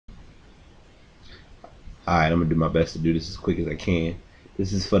Alright, I'm gonna do my best to do this as quick as I can.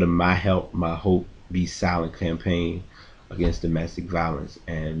 This is for the My Help, My Hope, Be Silent campaign against domestic violence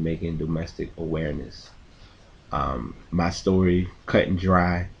and making domestic awareness. My story, cut and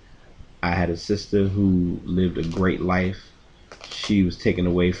dry. I had a sister who lived a great life. She was taken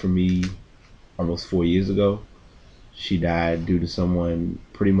away from me almost 4 years ago. She died due to someone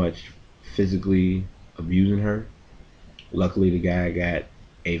pretty much physically abusing her. Luckily, the guy got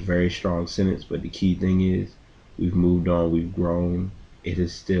a very strong sentence, but the key thing is we've moved on, we've grown. It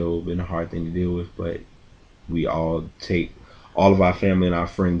has still been a hard thing to deal with, but we all of our family and our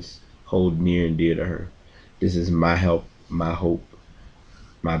friends hold near and dear to her. This is My Help, My Hope,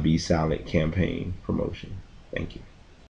 My Be Silent campaign promotion. Thank you.